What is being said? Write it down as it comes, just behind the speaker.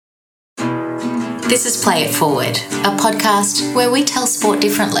This is Play It Forward, a podcast where we tell sport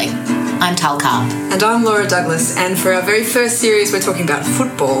differently. I'm Tal Carp. And I'm Laura Douglas, and for our very first series we're talking about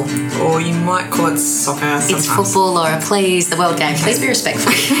football, or you might call it soccer sometimes. It's football, Laura, please, the world game. Please be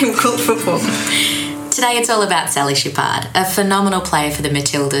respectful. We'll call it football. Today it's all about Sally Shipard, a phenomenal player for the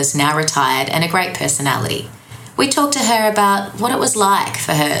Matildas, now retired, and a great personality. We talked to her about what it was like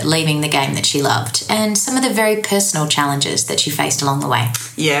for her leaving the game that she loved and some of the very personal challenges that she faced along the way.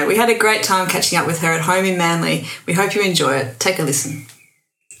 Yeah, we had a great time catching up with her at home in Manly. We hope you enjoy it. Take a listen.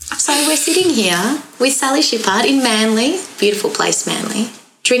 So we're sitting here with Sally Shipard in Manly, beautiful place Manly,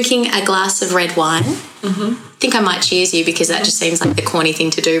 drinking a glass of red wine. I think I might cheers you because that just seems like the corny thing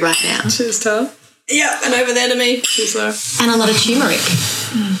to do right now. Cheers, Tal. Yeah, and over there to me. Cheers, Laura. And a lot of turmeric.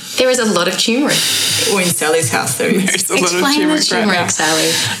 There is a lot of turmeric. Well, in Sally's house there is. Explain the turmeric, right,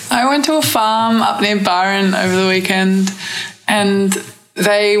 Sally. I went to a farm up near Byron over the weekend and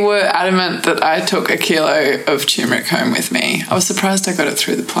they were adamant that I took a kilo of turmeric home with me. I was surprised I got it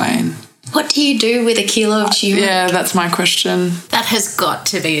through the plane. What do you do with a kilo of turmeric? Yeah, that's my question. That has got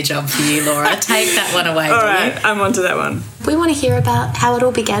to be a job for you, Laura. Take that one away. All right, I'm on to that one. We want to hear about how it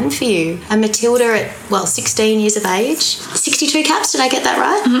all began for you. A Matilda at, 16 years of age. 62 caps, did I get that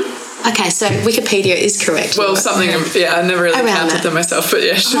right? Mm-hmm. Okay, so Wikipedia is correct. Well, something, I never really counted them myself, but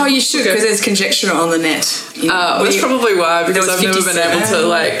yeah. Sure. Oh, you should, because there's conjecture on the net. That's probably why, because I've never been able to,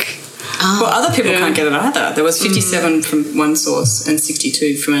 Well, other people can't get it either. There was 57 from one source and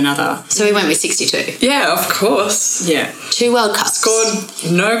 62 from another. So we went with 62. Yeah, of course. Yeah. 2 World Cups.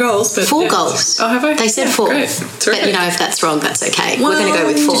 Scored no goals, but 4 goals. Oh, have I? They said 4. Great. But, if that's wrong, that's okay. We're going to go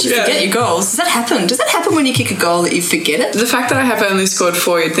with 4. Did you forget your goals? Does that happen? Does that happen when you kick a goal that you forget it? The fact that I have only scored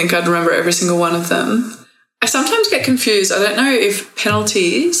 4, you'd think I'd remember every single one of them. I sometimes get confused. I don't know if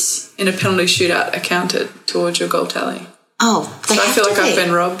penalties in a penalty shootout are counted towards your goal tally. Oh, they so have I feel to like be. I've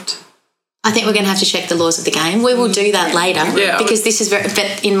been robbed. I think we're going to have to check the laws of the game. We will do that later because this is very...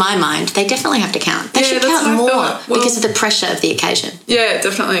 But in my mind, they definitely have to count. They should count more because of the pressure of the occasion. Yeah,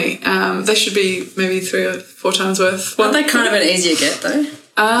 definitely. They should be maybe 3 or 4 times worth. Aren't they kind of an easier get, though?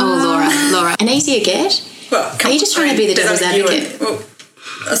 Laura. An easier get? Well, are you just trying to be the devil's advocate?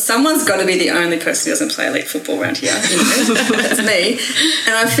 Someone's got to be the only person who doesn't play elite football around here. That's me.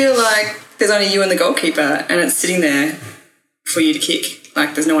 And I feel like there's only you and the goalkeeper and it's sitting there for you to kick.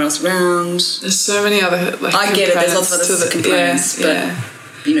 Like, there's no one else around. There's so many other... I get it. There's lots of other components. But,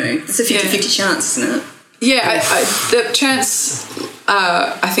 it's a 50-50 chance, isn't it? Yeah, the chance...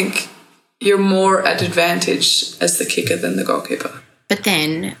 I think you're more at advantage as the kicker than the goalkeeper. But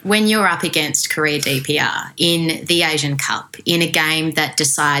then, when you're up against career DPR in the Asian Cup, in a game that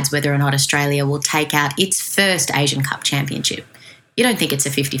decides whether or not Australia will take out its first Asian Cup championship, you don't think it's a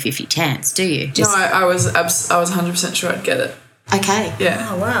 50-50 chance, do you? No, I was 100% sure I'd get it. Okay. Yeah.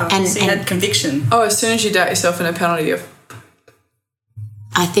 Oh, wow. And so you had conviction. Oh, as soon as you doubt yourself in a penalty,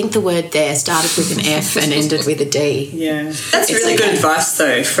 I think the word there started with an F and ended with a D. Yeah. That's really good advice,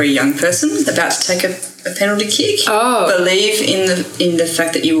 though, for a young person about to take a penalty kick. Oh. Believe in the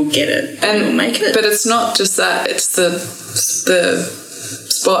fact that you will get it and you will make it. But it's not just that. It's the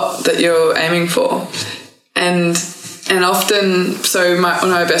spot that you're aiming for. And often, so one of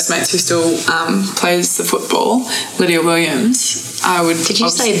my best mates who still plays the football, Lydia Williams, I would... Did you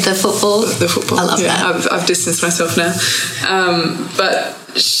say the football? The football. I love that. I've distanced myself now. But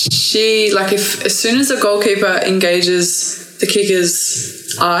she, as soon as a goalkeeper engages the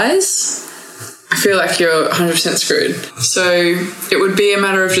kicker's eyes, I feel like you're 100% screwed. So it would be a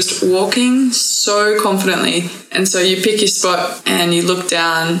matter of just walking so confidently. And so you pick your spot and you look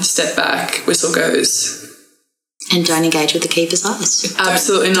down, step back, whistle goes. And don't engage with the keeper's eyes.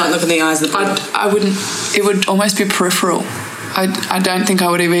 Absolutely not. Don't look in the eyes of the ball. I wouldn't. It would almost be peripheral. I don't think I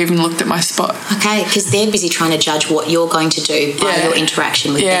would have even looked at my spot. Okay, because they're busy trying to judge what you're going to do by your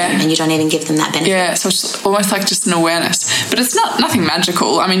interaction with them, and you don't even give them that benefit. Yeah, so it's almost like just an awareness. But it's nothing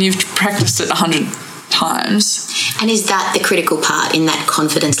magical. I mean, you've practiced it 100 times. And is that the critical part in that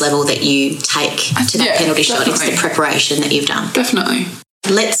confidence level that you take to that penalty shot? It's the preparation that you've done. Definitely.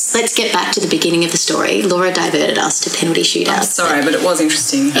 Let's get back to the beginning of the story. Laura diverted us to penalty shootouts. I'm sorry, but it was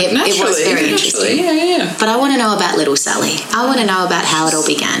interesting. It was very interesting. Yeah. But I want to know about little Sally. I want to know about how it all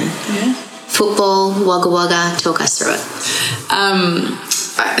began. Yeah. Football, Wagga Wagga, talk us through it.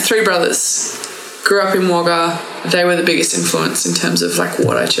 3 brothers. Grew up in Wagga. They were the biggest influence in terms of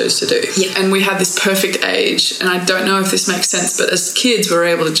what I chose to do. Yep. And we had this perfect age, and I don't know if this makes sense, but as kids we were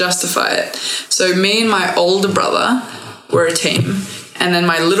able to justify it. So me and my older brother were a team. And then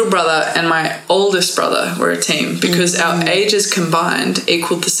my little brother and my oldest brother were a team because our ages combined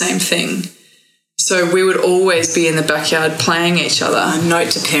equaled the same thing. So we would always be in the backyard playing each other. A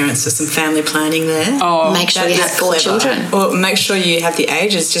note to parents for some family planning there. Oh, make sure you have 4 children. Or make sure you have the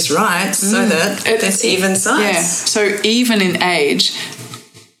ages just right so that it's even size. Yeah, so even in age,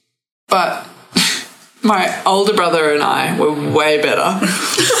 but my older brother and I were way better.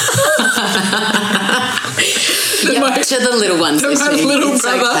 To the little ones. My little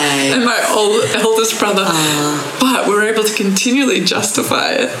brother and my eldest brother. But we were able to continually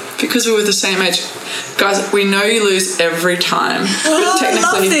justify it because we were the same age. Guys, we know you lose every time. But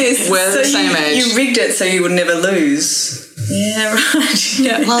technically, we're the same age. You rigged it so you would never lose. Yeah, right.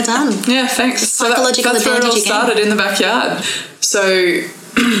 Yeah. Well done. Yeah, thanks. Psychological that's where it all advantage again. started, in the backyard. So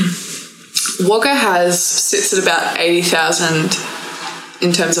Wagga sits at about 80,000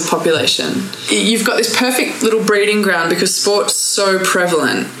 in terms of population. You've got this perfect little breeding ground because sport's so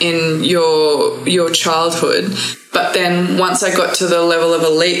prevalent in your childhood. But then once I got to the level of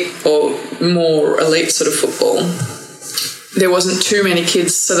elite or more elite sort of football, there wasn't too many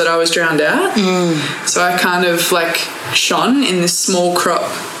kids so that I was drowned out. So I kind of like shone in this small crop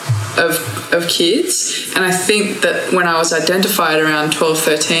of kids, and I think that when I was identified around 12,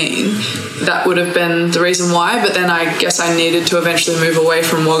 13, that would have been the reason why, but then I guess I needed to eventually move away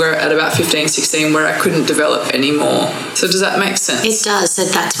from Wagga at about 15, 16 where I couldn't develop anymore. So does that make sense? It does. So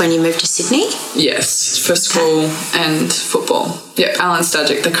that's when you moved to Sydney? Yes, for school and football. Yep, Alan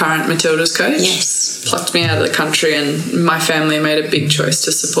Stajic, the current Matilda's coach, plucked me out of the country, and my family made a big choice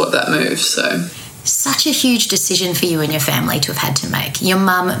to support that move, so... Such a huge decision for you and your family to have had to make. Your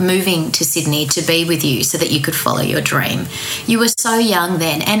mum moving to Sydney to be with you so that you could follow your dream. You were so young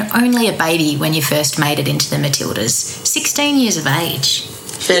then and only a baby when you first made it into the Matildas. 16 years of age.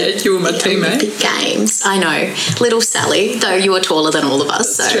 Yeah, you were my teammate. Olympic Games. I know. Little Sally, though you were taller than all of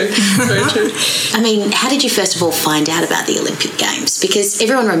us. That's true. Very true. I mean, how did you first of all find out about the Olympic Games? Because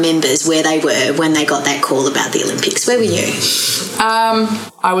everyone remembers where they were when they got that call about the Olympics. Where were you?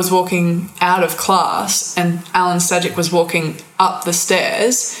 I was walking out of class and Alan Stajic was walking up the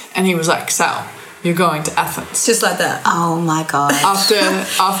stairs and he was like, Sal, you're going to Athens. Just like that. Oh, my God.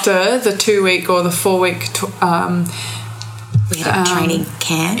 After the 2-week or the 4-week we had a training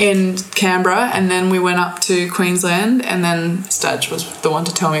camp in Canberra, and then we went up to Queensland, and then Stadge was the one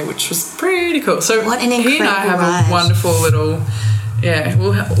to tell me, which was pretty cool. So what an incredible he and I have ride. a wonderful little,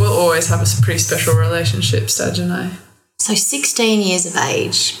 we'll always have a pretty special relationship, Stadge and I. So 16 years of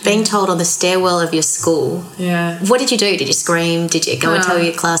age, being told on the stairwell of your school. Yeah. What did you do? Did you scream? Did you go and tell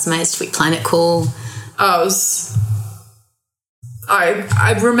your classmates? Did we plan it cool? I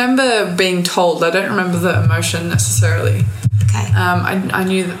remember being told. I don't remember the emotion necessarily. Okay. I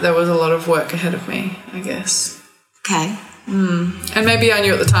knew that there was a lot of work ahead of me, I guess. Okay. And maybe I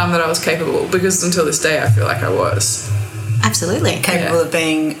knew at the time that I was capable, because until this day I feel like I was. Absolutely. Capable of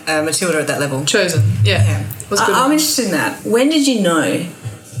being a Matilda at that level. Chosen, yeah. Was good. I'm interested in that. When did you know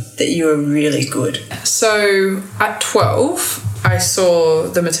that you were really good? So at 12, I saw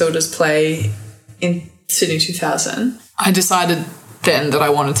the Matildas play in Sydney 2000. I decided then that I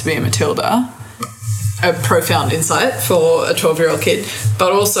wanted to be a Matilda. A profound insight for a 12-year-old kid.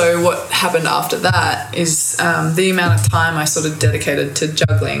 But also what happened after that is the amount of time I sort of dedicated to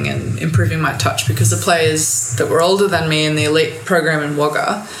juggling and improving my touch, because the players that were older than me in the elite program in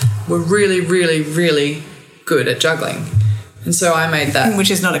Wagga were really, really, really good at juggling. And so I made that.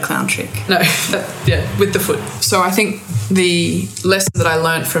 Which is not a clown trick. No, with the foot. So I think the lesson that I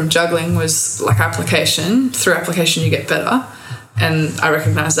learned from juggling was like application. Through application you get better. And I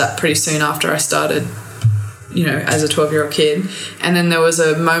recognised that pretty soon after I started, as a 12-year-old kid. And then there was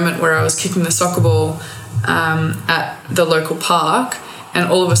a moment where I was kicking the soccer ball at the local park, and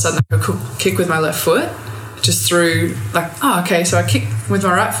all of a sudden I could kick with my left foot, just through so I kick with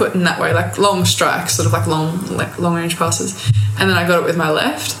my right foot in that way, like long strikes, sort of like long range passes. And then I got it with my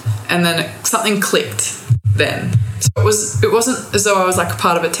left, and then something clicked then. So it wasn't as though I was like a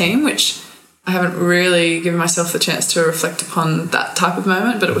part of a team, which I haven't really given myself the chance to reflect upon that type of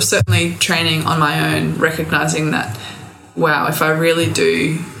moment, but it was certainly training on my own, recognising that, wow, if I really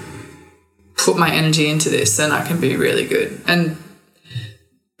do put my energy into this, then I can be really good. And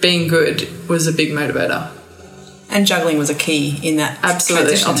being good was a big motivator. And juggling was a key in that. Absolutely.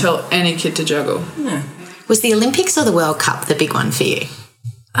 Transition. I'll tell any kid to juggle. Yeah. Was the Olympics or the World Cup the big one for you?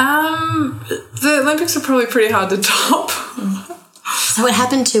 The Olympics are probably pretty hard to top. So it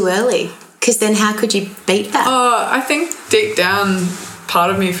happened too early. Because then how could you beat that? I think deep down,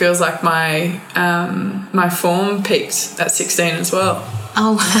 part of me feels like my form peaked at 16 as well.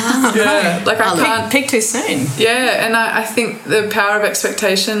 Oh, wow. Yeah, like I can't peak too soon. Yeah, and I think the power of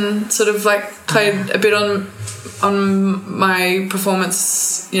expectation sort of like played a bit on my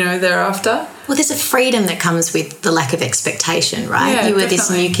performance, thereafter. Well, there's a freedom that comes with the lack of expectation, right? Yeah, you were definitely.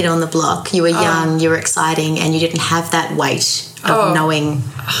 this new kid on the block. You were young, you were exciting, and you didn't have that weight of knowing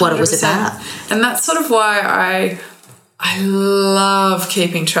what it was 100%. about. And that's sort of why I love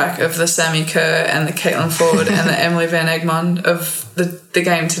keeping track of the Sammy Kerr and the Caitlin Ford and the Emily Van Egmond of the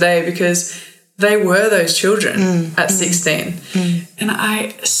game today, because they were those children at 16. And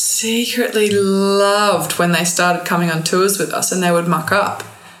I secretly loved when they started coming on tours with us and they would muck up.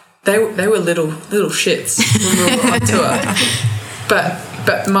 They were little shits when we were on tour.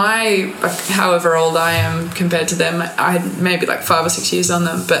 But my, like, however old I am compared to them, I had maybe like 5 or 6 years on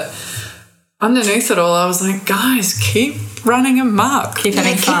them, but underneath it all, I was like, guys, keep running amok. Keep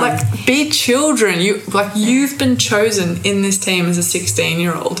having fun. Like, be children. You've been chosen in this team as a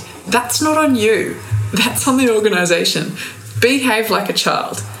 16-year-old. That's not on you. That's on the organisation. Behave like a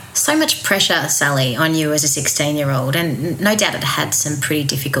child. So much pressure, Sally, on you as a 16-year-old, and no doubt it had some pretty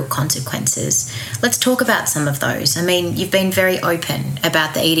difficult consequences. Let's talk about some of those. I mean, you've been very open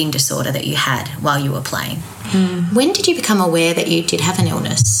about the eating disorder that you had while you were playing. When did you become aware that you did have an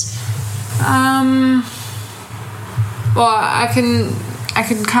illness? Well, I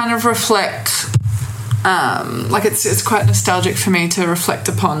can kind of reflect. Like it's quite nostalgic for me to reflect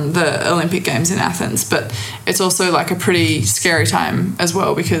upon the Olympic Games in Athens, but it's also like a pretty scary time as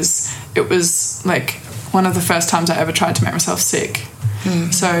well, because it was like one of the first times I ever tried to make myself sick.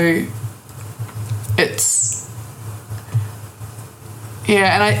 So it's,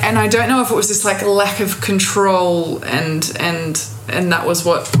 yeah, and I don't know if it was this like lack of control and that was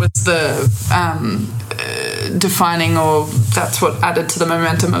what was the defining, or that's what added to the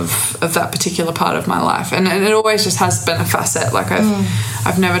momentum of that particular part of my life, and it always just has been a facet. Like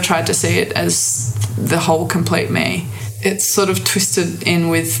I've never tried to see it as the whole complete me. It's sort of twisted in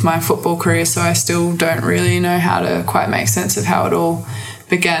with my football career, so I still don't really know how to quite make sense of how it all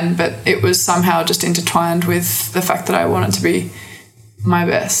began, but it was somehow just intertwined with the fact that I wanted to be my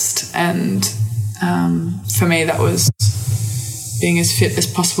best, and for me that was being as fit as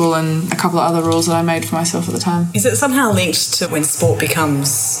possible, and a couple of other rules that I made for myself at the time. Is it somehow linked to when sport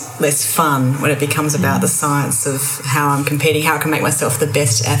becomes less fun, when it becomes about the science of how I'm competing, how I can make myself the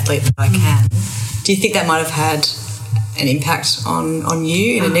best athlete that I can? Do you think that might have had an impact on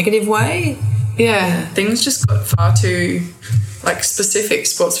you in a negative way? Yeah, things just got far too like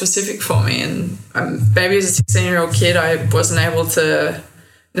sport specific for me, and maybe as a 16-year-old kid I wasn't able to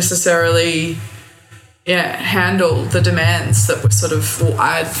necessarily handle the demands that were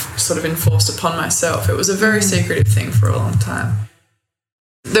I'd sort of enforced upon myself. It was a very secretive thing for a long time.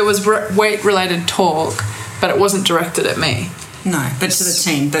 There was weight-related talk, but it wasn't directed at me. No, but to the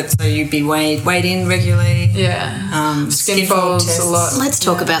team. But so you'd be weighed in regularly. Yeah. Skin folds tests. a lot. Let's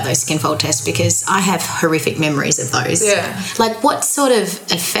talk about those skin fold tests, because I have horrific memories of those. Yeah. Like, what sort of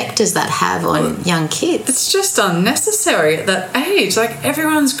effect does that have on young kids? It's just unnecessary at that age. Like,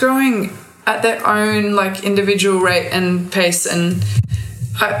 everyone's growing at their own like individual rate and pace, and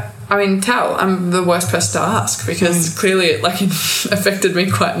I mean, Tal, I'm the worst person to ask, because clearly it like affected me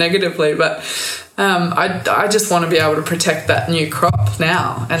quite negatively, but I just want to be able to protect that new crop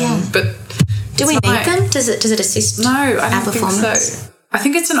now. And but do we need them? Does it assist? No, I our don't think performance? so. I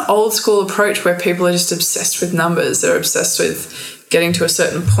think it's an old school approach where people are just obsessed with numbers. They're obsessed with getting to a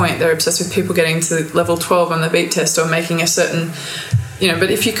certain point. They're obsessed with people getting to level 12 on the beat test, or making a certain,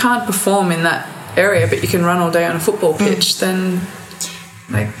 but if you can't perform in that area but you can run all day on a football pitch, then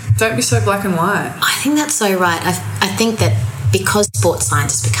like, don't be so black and white. I think that's so right. I think that because sports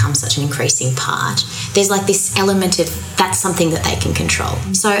science has become such an increasing part, there's like this element of that's something that they can control.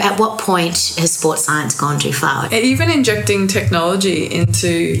 So at what point has sports science gone too far? Even injecting technology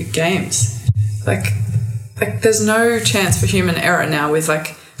into games, like there's no chance for human error now with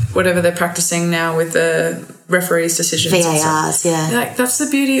like whatever they're practicing now with the referees' decisions. VARs, yeah. Like, that's the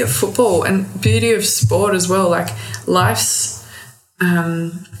beauty of football and beauty of sport as well. Like, life's,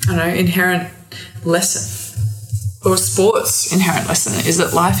 inherent lesson, or sport's inherent lesson, is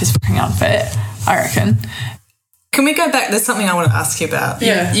that life is fucking unfair, I reckon. Can we go back? There's something I want to ask you about.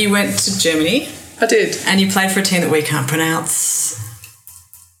 Yeah. You went to Germany. I did. And you played for a team that we can't pronounce.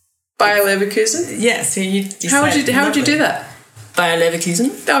 Bayer Leverkusen? Yeah, so you How would you do that? Bayer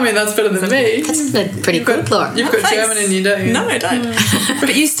Leverkusen. I mean, that's better than me. That's pretty good, Laura. You've got German and you don't. No, I don't.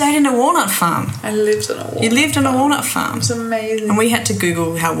 But you stayed in a walnut farm. I lived on a walnut. You lived on a walnut farm. It's amazing. And we had to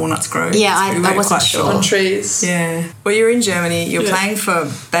Google how walnuts grow. Yeah, we I weren't wasn't quite sure. On trees. Yeah. Well, you were in Germany. You were playing for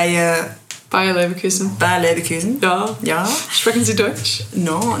Bayer Leverkusen. Leverkusen. Ja. Ja. Sprechen Sie Deutsch?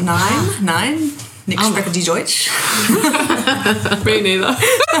 No, nein. Nichts spreche die Deutsch? Me neither.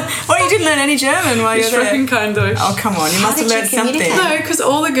 Well, you didn't learn any German while you were there. Kein Deutsch. Oh, come on. You must have learned something. No, because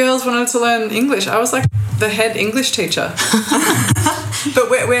all the girls wanted to learn English. I was like the head English teacher. But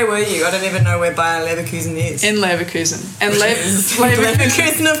where were you? I don't even know where Bayer Leverkusen is. In Leverkusen. And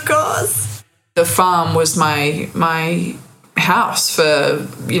Leverkusen, of course. The farm was my house for,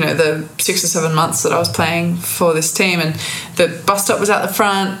 the 6 or 7 months that I was playing for this team, and the bus stop was out the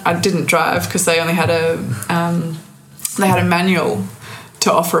front. I didn't drive because they only had a manual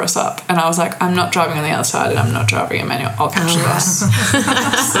to offer us up, and I was like, I'm not driving on the other side and I'm not driving a manual, I'll catch the bus.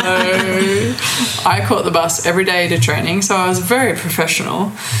 So I caught the bus every day to training, so I was very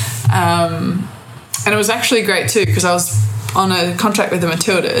professional, and it was actually great too because I was on a contract with the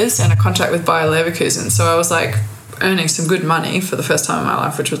Matildas and a contract with Bayer Leverkusen, so I was like earning some good money for the first time in my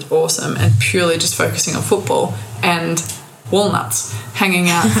life, which was awesome, and purely just focusing on football and walnuts, hanging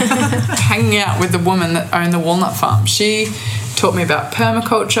out with the woman that owned the walnut farm. She taught me about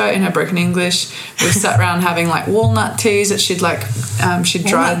permaculture in her broken English. We sat around having like walnut teas that she'd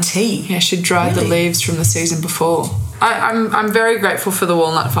dried tea. Yeah, she'd dried the leaves from the season before. I'm very grateful for the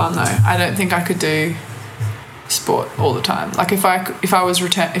walnut farm though. I don't think I could do sport all the time. Like if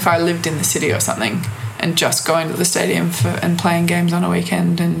I lived in the city or something and just going to the stadium and playing games on a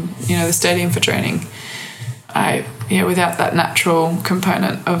weekend and the stadium for training, without that natural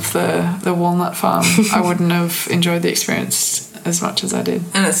component of the walnut farm, I wouldn't have enjoyed the experience as much as I did.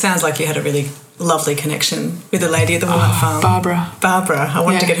 And it sounds like you had a really lovely connection with the lady at the walnut farm. Barbara. I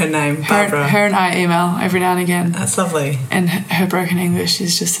wanted to get her name. Barbara. Her and I email every now and again. That's lovely. And her broken English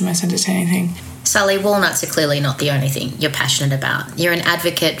is just the most entertaining thing. Sally, walnuts are clearly not the only thing you're passionate about. You're an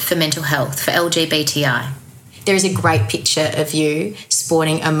advocate for mental health, for LGBTI. There is a great picture of you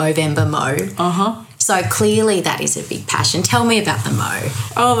sporting a Movember Mo. Uh-huh. So clearly that is a big passion. Tell me about the Mo.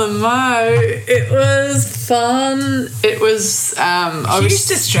 Oh, the Mo. It was fun. It was... huge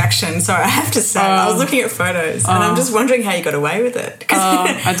distraction. Sorry, I have to say. I was looking at photos and I'm just wondering how you got away with it.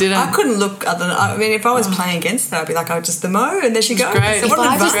 I didn't. I couldn't look other than... I mean, if I was playing against her, I'd be like, oh, just the Mo, and there she goes. Great. So if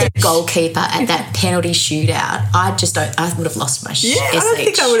I was the goalkeeper at that penalty shootout, I would have lost my Yeah, I don't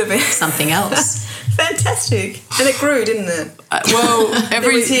think I would have been. Something else. Fantastic. And it grew, didn't it?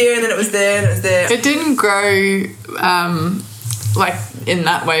 It was here and then it was there and it was there. It didn't grow like in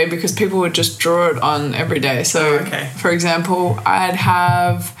that way because people would just draw it on every day. So, for example, I'd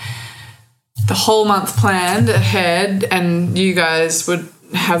have the whole month planned ahead and you guys would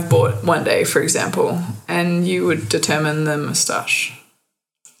have bought one day, for example, and you would determine the moustache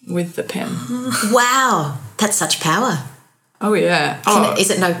with the pen. Wow. That's such power. Oh, yeah.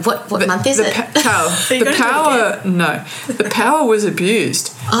 Is it no? What month is it? The power was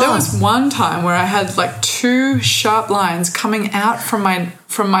abused. Oh. There was one time where I had like 2 sharp lines coming out from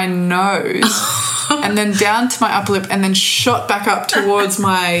my nose and then down to my upper lip and then shot back up towards the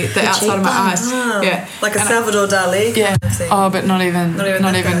outside of my eyes. Oh, yeah, like a Salvador Dali. Yeah. Kind of thing. Oh, but not even.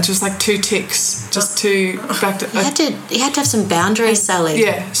 That. Just like 2 ticks. Just 2 back to. You had to have some boundaries, Sally.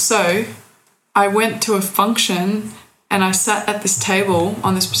 Yeah. So I went to a function. And I sat at this table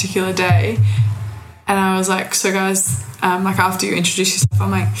on this particular day and I was like, so guys, like after you introduce yourself, I'm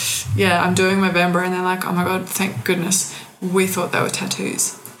like, yeah, I'm doing Movember. And they're like, oh my God, thank goodness. We thought they were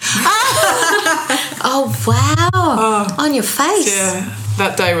tattoos. Oh, wow. On your face. Yeah,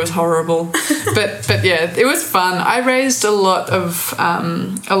 that day was horrible. but yeah, it was fun. I raised a lot of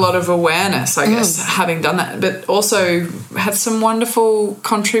awareness, I guess, having done that, but also had some wonderful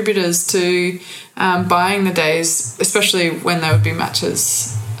contributors to buying the days, especially when there would be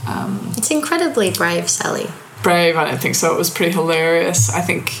matches. It's incredibly brave, Sally. Brave, I don't think so. It was pretty hilarious. I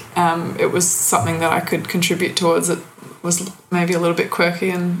think it was something that I could contribute towards. It was maybe a little bit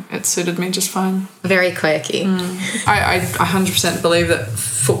quirky and it suited me just fine. Very quirky. I 100% believe that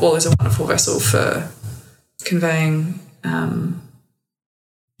football is a wonderful vessel for conveying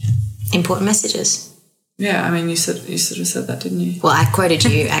important messages. Yeah, I mean, you sort of said that, didn't you? Well, I quoted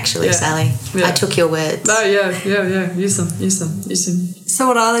you actually, Yeah. Sally. Yeah. I took your words. Oh, yeah. Use them. So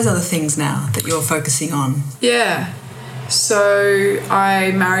what are those other things now that you're focusing on? Yeah. So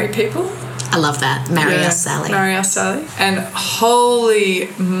I marry people. I love that. Marry us, Sally. Marry us, Sally. And holy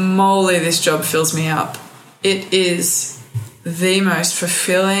moly, this job fills me up. It is the most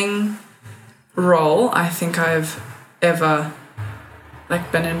fulfilling role I think I've ever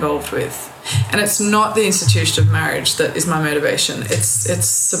been involved with. And it's not the institution of marriage that is my motivation. It's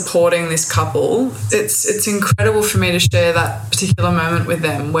supporting this couple. It's incredible for me to share that particular moment with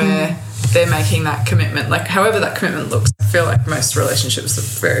them where they're making that commitment. Like, however that commitment looks, I feel like most relationships are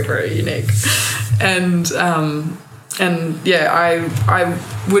very, very unique. And I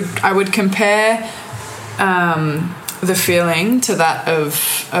would compare the feeling to that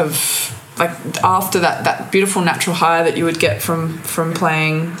of like after that beautiful natural high that you would get from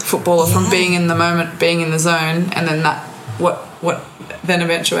playing football or from being in the moment, being in the zone, and then that what then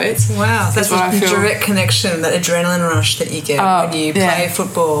eventuates. Wow, that's a direct connection, that adrenaline rush that you get when you play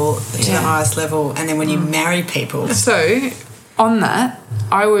football to the highest level, and then when you marry people. So on that,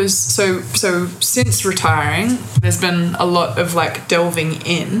 I was so since retiring, there's been a lot of like delving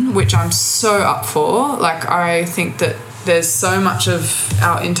in, which I'm so up for. Like I think that there's so much of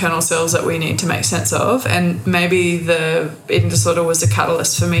our internal selves that we need to make sense of, and maybe the eating disorder was a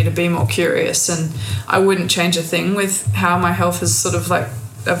catalyst for me to be more curious, and I wouldn't change a thing with how my health has sort of like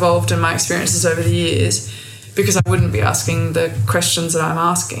evolved in my experiences over the years, because I wouldn't be asking the questions that I'm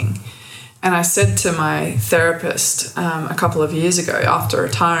asking. And I said to my therapist a couple of years ago after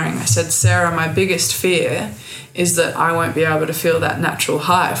retiring, I said, Sarah, my biggest fear is that I won't be able to feel that natural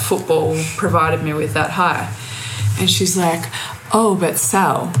high. Football provided me with that high. And she's like, oh, but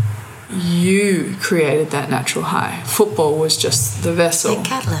Sal, you created that natural high. Football was just the vessel. The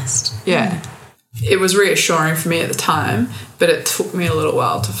catalyst. Yeah. It was reassuring for me at the time, but it took me a little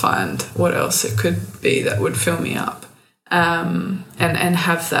while to find what else it could be that would fill me up, and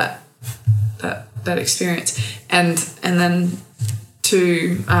have that experience. And then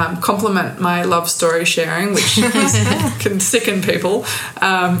to complement my love story sharing, which can sicken people,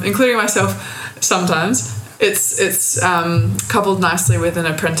 including myself sometimes, it's coupled nicely with an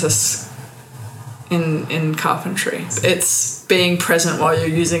apprentice in carpentry. It's being present while you're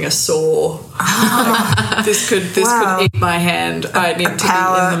using a saw. Like, this could eat my hand. I need to be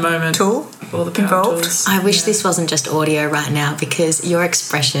in the moment. Tool? All the power tools. I wish this wasn't just audio right now, because your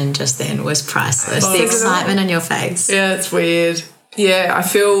expression just then was priceless. The excitement on your face. Yeah, it's weird. Yeah, I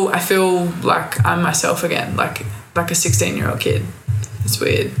feel like I'm myself again, like a 16-year-old kid. It's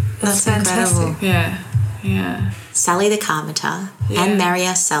weird. That's incredible. Yeah. Sally the Carpenter and Marry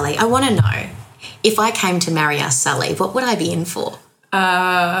Us Sally. I want to know, if I came to Marry Us Sally, what would I be in for?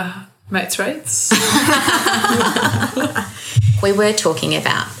 Mates rates. We were talking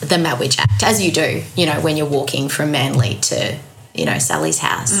about the Marriage Act, as you do, when you're walking from Manly to, Sally's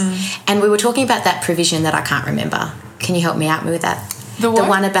house. And we were talking about that provision that I can't remember. Can you help me out with that? The what? The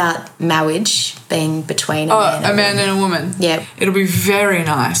one about marriage being between a man and a woman. Yeah. It'll be very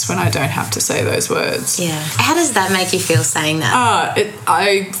nice when I don't have to say those words. Yeah. How does that make you feel saying that?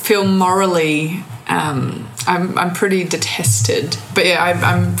 I feel morally... I'm pretty detested, but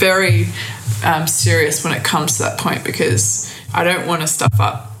I'm very serious when it comes to that point, because I don't want to stuff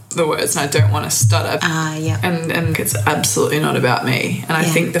up the words and I don't want to stutter. And it's absolutely not about me. And I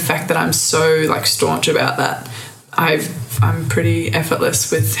think the fact that I'm so like staunch about that, I'm pretty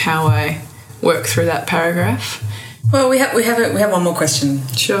effortless with how I work through that paragraph. Well, we have one more question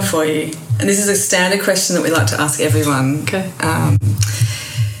for you, and this is a standard question that we like to ask everyone. Okay.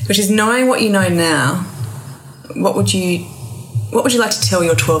 Which is, knowing what you know now, what would you like to tell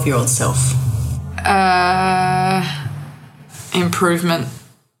your 12-year-old self? Improvement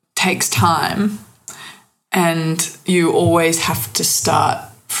takes time, and you always have to start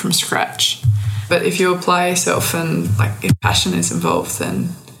from scratch. But if you apply yourself and like if passion is involved, then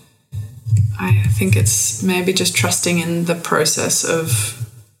I think it's maybe just trusting in the process of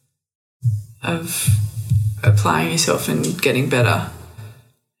applying yourself and getting better.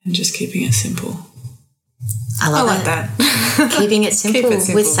 And just keeping it simple. I like that. Keeping it simple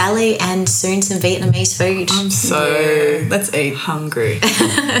with Sally, and soon some Vietnamese food. I'm let's eat hungry.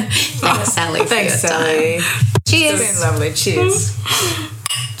 Thanks, Sally. Thanks, Sally. Cheers. It's been lovely. Cheers.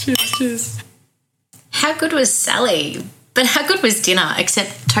 Cheers. How good was Sally? But how good was dinner?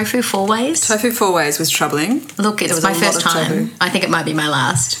 Except tofu 4 ways? Tofu 4 ways was troubling. Look, it's my first time. I think it might be my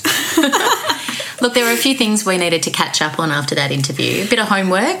last. Look, there were a few things we needed to catch up on after that interview. A bit of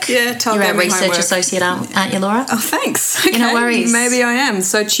homework. Yeah, you're a research associate, aren't you, Laura? Oh, thanks. Okay. No worries. Maybe I am.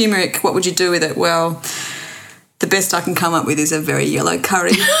 So turmeric, what would you do with it? Well, the best I can come up with is a very yellow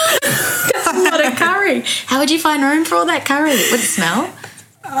curry. That's not a curry. How would you find room for all that curry? Would it smell?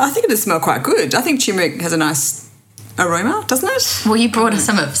 I think it would smell quite good. I think turmeric has a nice aroma, doesn't it? Well, you brought us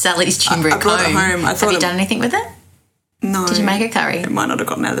some of Sally's turmeric I brought it home. Have you done anything with it? No. Did you make a curry? It might not have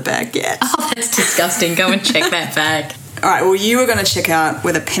gotten out of the bag yet. Oh, that's disgusting. Go and check that bag. All right, well, you were going to check out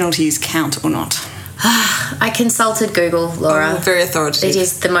whether penalties count or not. I consulted Google, Laura. Oh, very authoritative. It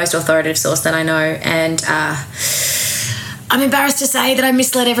is the most authoritative source that I know, and I'm embarrassed to say that I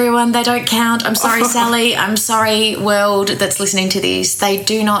misled everyone. They don't count. I'm sorry, Sally. I'm sorry, world that's listening to this. They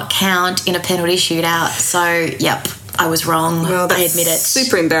do not count in a penalty shootout. So, yep, I was wrong. Well, I admit it.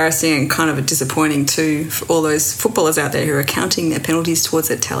 Super embarrassing and kind of disappointing too for all those footballers out there who are counting their penalties towards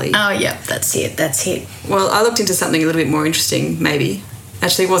their tally. Oh, yeah, that's it. Well, I looked into something a little bit more interesting, maybe.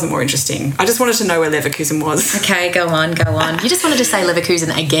 Actually, it wasn't more interesting. I just wanted to know where Leverkusen was. Okay, go on. You just wanted to say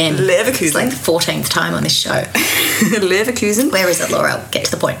Leverkusen again. Leverkusen. It's like the 14th time on this show. Leverkusen. Where is it, Laura? Get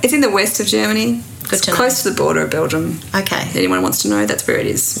to the point. It's in the west of Germany. Good to know. Close to the border of Belgium. Okay. If anyone wants to know, that's where it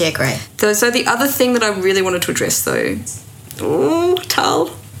is. Yeah, great. So the other thing that I really wanted to address, though... Oh, Tal.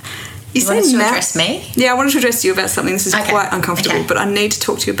 You wanted to address me? Yeah, I wanted to address you about something. This is Okay. quite uncomfortable, Okay. but I need to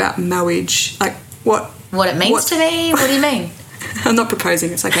talk to you about marriage. Like, what... What it means to me? What do you mean? I'm not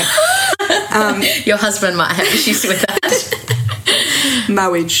proposing, it's okay. Your husband might have issues with that.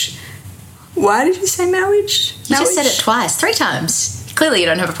 Marriage. Why did you say marriage? You just said it twice, 3 times. Clearly you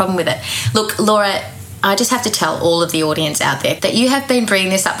don't have a problem with it. Look, Laura, I just have to tell all of the audience out there that you have been bringing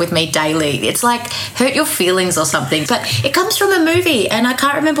this up with me daily. It's like hurt your feelings or something. But it comes from a movie, and I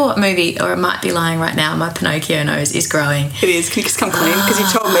can't remember what movie, or it might be lying right now. My Pinocchio nose is growing. It is. Can you just come clean? Because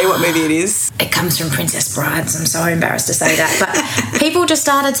you've told me what movie it is. It comes from Princess Brides. I'm so embarrassed to say that. But people just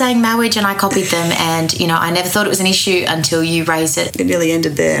started saying marriage, and I copied them. And, you know, I never thought it was an issue until you raised it. It nearly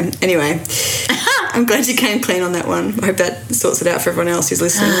ended there. Anyway, I'm glad you came clean on that one. I hope that sorts it out for everyone else who's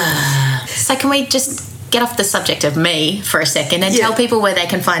listening. So can we just get off the subject of me for a second and tell people where they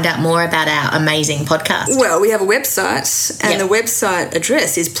can find out more about our amazing podcast? Well, we have a website, and Yep. the website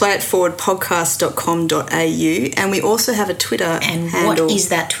address is playitforwardpodcast.com.au, and we also have a Twitter And handle. what is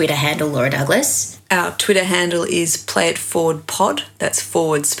that Twitter handle, Laura Douglas? Our Twitter handle is playitforwardpod. That's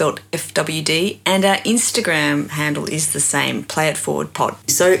forward spelt FWD. And our Instagram handle is the same, playitforwardpod.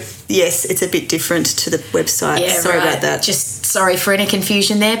 So, yes, it's a bit different to the website. Sorry about that. Just sorry for any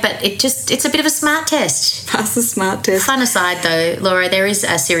confusion there, but it's a bit of a smart test. Pass the smart test. Fun aside though, Laura, there is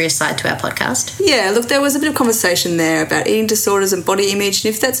a serious side to our podcast. Yeah, look, there was a bit of conversation there about eating disorders and body image,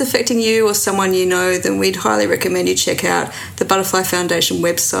 and if that's affecting you or someone you know, then we'd highly recommend you check out the Butterfly Foundation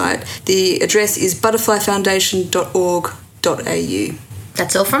website. The address is butterflyfoundation.org.au.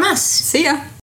 That's all from us. See ya.